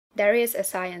There is a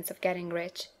science of getting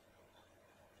rich.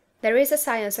 There is a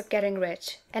science of getting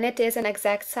rich, and it is an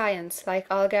exact science like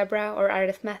algebra or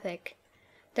arithmetic.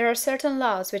 There are certain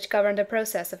laws which govern the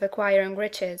process of acquiring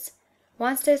riches.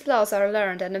 Once these laws are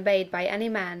learned and obeyed by any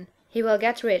man, he will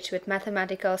get rich with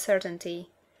mathematical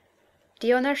certainty.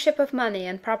 The ownership of money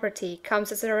and property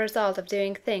comes as a result of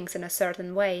doing things in a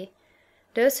certain way.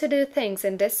 Those who do things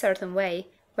in this certain way,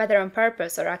 whether on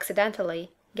purpose or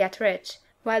accidentally, get rich,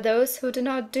 while those who do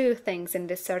not do things in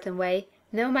this certain way,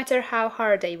 no matter how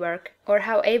hard they work, or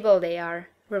how able they are,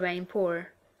 remain poor.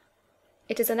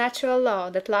 It is a natural law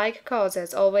that like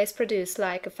causes always produce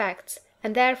like effects,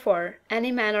 and therefore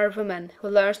any man or woman who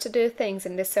learns to do things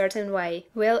in this certain way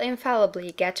will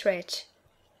infallibly get rich.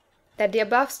 That the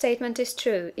above statement is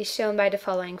true is shown by the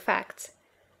following facts.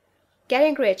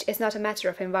 Getting rich is not a matter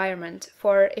of environment,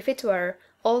 for, if it were,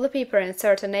 all the people in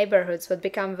certain neighborhoods would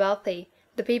become wealthy,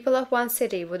 the people of one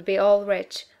city would be all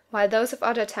rich, while those of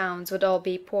other towns would all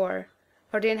be poor;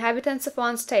 or the inhabitants of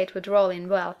one state would roll in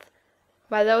wealth,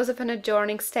 while those of an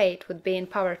adjoining state would be in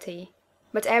poverty.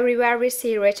 But everywhere we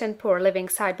see rich and poor living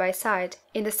side by side,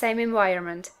 in the same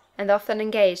environment, and often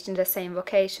engaged in the same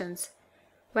vocations.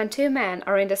 When two men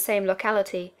are in the same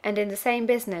locality, and in the same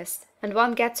business, and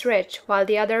one gets rich while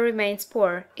the other remains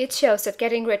poor, it shows that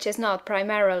getting rich is not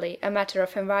primarily a matter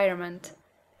of environment.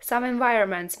 Some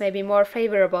environments may be more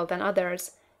favorable than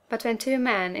others, but when two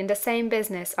men in the same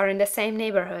business are in the same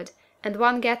neighborhood, and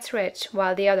one gets rich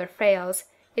while the other fails,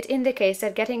 it indicates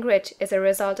that getting rich is a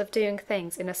result of doing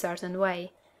things in a certain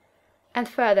way. And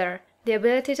further, the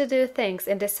ability to do things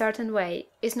in this certain way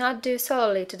is not due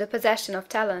solely to the possession of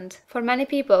talent, for many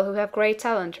people who have great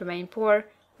talent remain poor,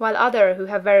 while others who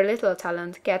have very little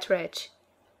talent get rich.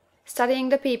 Studying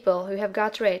the people who have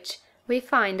got rich, we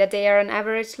find that they are an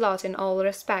average lot in all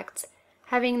respects,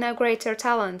 having no greater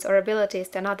talents or abilities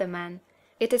than other men.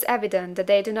 It is evident that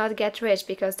they do not get rich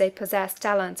because they possess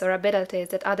talents or abilities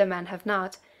that other men have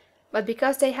not, but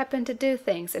because they happen to do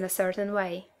things in a certain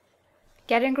way.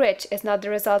 Getting rich is not the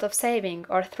result of saving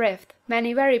or thrift.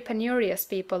 Many very penurious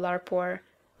people are poor,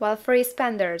 while free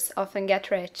spenders often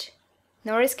get rich.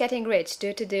 Nor is getting rich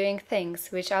due to doing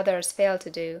things which others fail to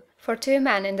do, for two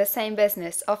men in the same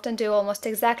business often do almost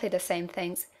exactly the same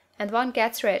things, and one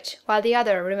gets rich while the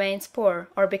other remains poor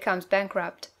or becomes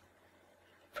bankrupt.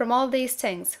 From all these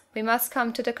things, we must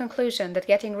come to the conclusion that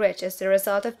getting rich is the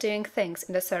result of doing things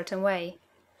in a certain way.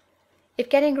 If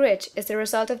getting rich is the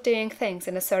result of doing things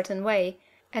in a certain way,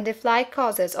 and if like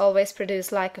causes always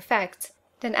produce like effects,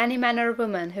 then any man or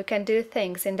woman who can do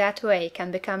things in that way can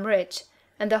become rich,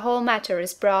 and the whole matter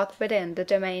is brought within the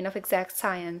domain of exact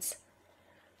science.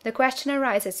 The question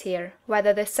arises here,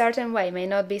 whether this certain way may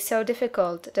not be so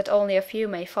difficult that only a few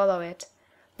may follow it.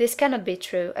 This cannot be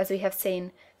true, as we have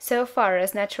seen, so far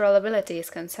as natural ability is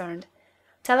concerned.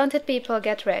 Talented people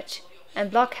get rich,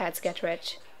 and blockheads get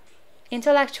rich.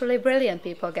 Intellectually brilliant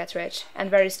people get rich,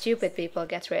 and very stupid people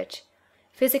get rich.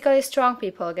 Physically strong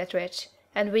people get rich,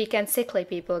 and weak and sickly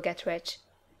people get rich.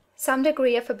 Some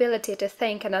degree of ability to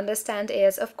think and understand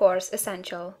is, of course,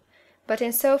 essential. But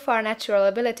in so far natural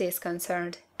ability is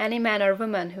concerned, any man or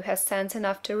woman who has sense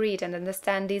enough to read and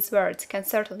understand these words can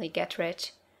certainly get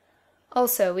rich.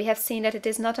 Also, we have seen that it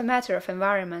is not a matter of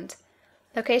environment.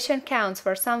 Location counts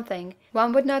for something.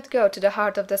 One would not go to the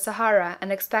heart of the Sahara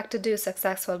and expect to do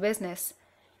successful business.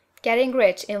 Getting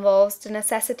rich involves the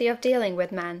necessity of dealing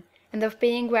with men, and of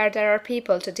being where there are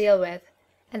people to deal with.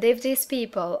 And if these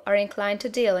people are inclined to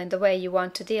deal in the way you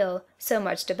want to deal, so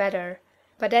much the better.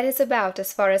 But that is about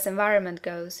as far as environment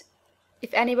goes.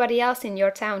 If anybody else in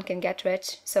your town can get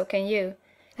rich, so can you.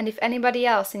 And if anybody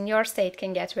else in your state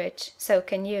can get rich, so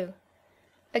can you.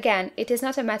 Again, it is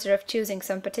not a matter of choosing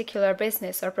some particular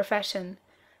business or profession.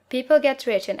 People get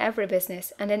rich in every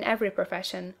business and in every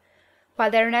profession,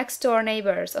 while their next-door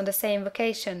neighbors on the same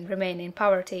vocation remain in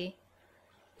poverty.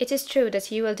 It is true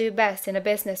that you will do best in a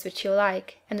business which you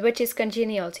like, and which is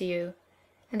congenial to you.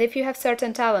 And if you have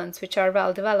certain talents which are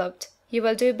well developed, you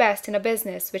will do best in a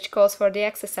business which calls for the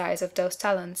exercise of those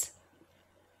talents.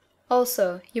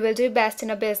 Also, you will do best in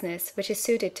a business which is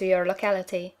suited to your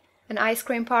locality. An ice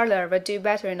cream parlor would do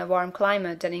better in a warm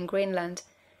climate than in Greenland,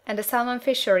 and a salmon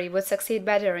fishery would succeed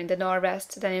better in the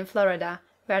Northwest than in Florida,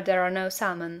 where there are no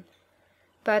salmon.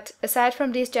 But, aside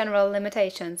from these general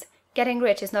limitations, getting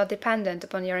rich is not dependent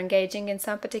upon your engaging in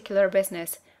some particular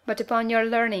business, but upon your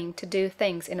learning to do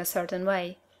things in a certain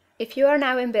way. If you are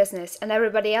now in business and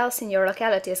everybody else in your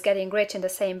locality is getting rich in the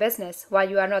same business while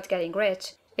you are not getting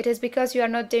rich, it is because you are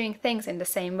not doing things in the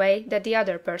same way that the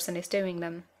other person is doing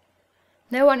them.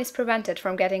 No one is prevented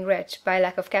from getting rich by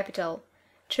lack of capital.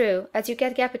 True, as you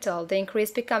get capital the increase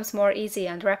becomes more easy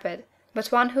and rapid,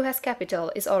 but one who has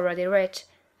capital is already rich,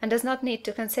 and does not need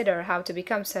to consider how to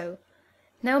become so.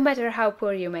 No matter how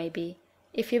poor you may be,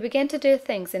 if you begin to do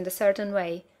things in a certain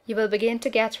way, you will begin to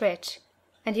get rich,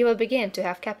 and you will begin to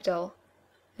have capital.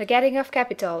 The getting of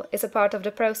capital is a part of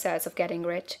the process of getting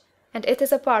rich, and it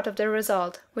is a part of the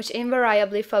result which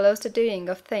invariably follows the doing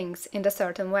of things in a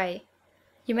certain way.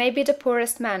 You may be the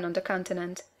poorest man on the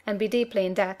continent, and be deeply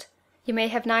in debt. You may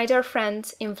have neither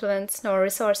friends, influence, nor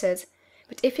resources,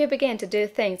 but if you begin to do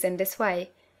things in this way,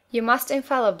 you must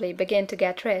infallibly begin to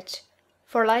get rich,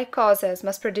 for like causes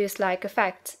must produce like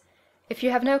effects. If you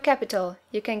have no capital,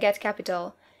 you can get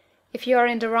capital. If you are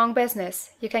in the wrong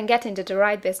business, you can get into the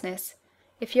right business.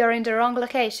 If you are in the wrong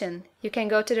location, you can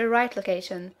go to the right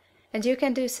location, and you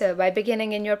can do so by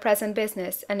beginning in your present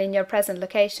business and in your present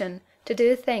location to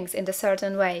do things in the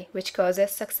certain way which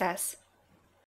causes success.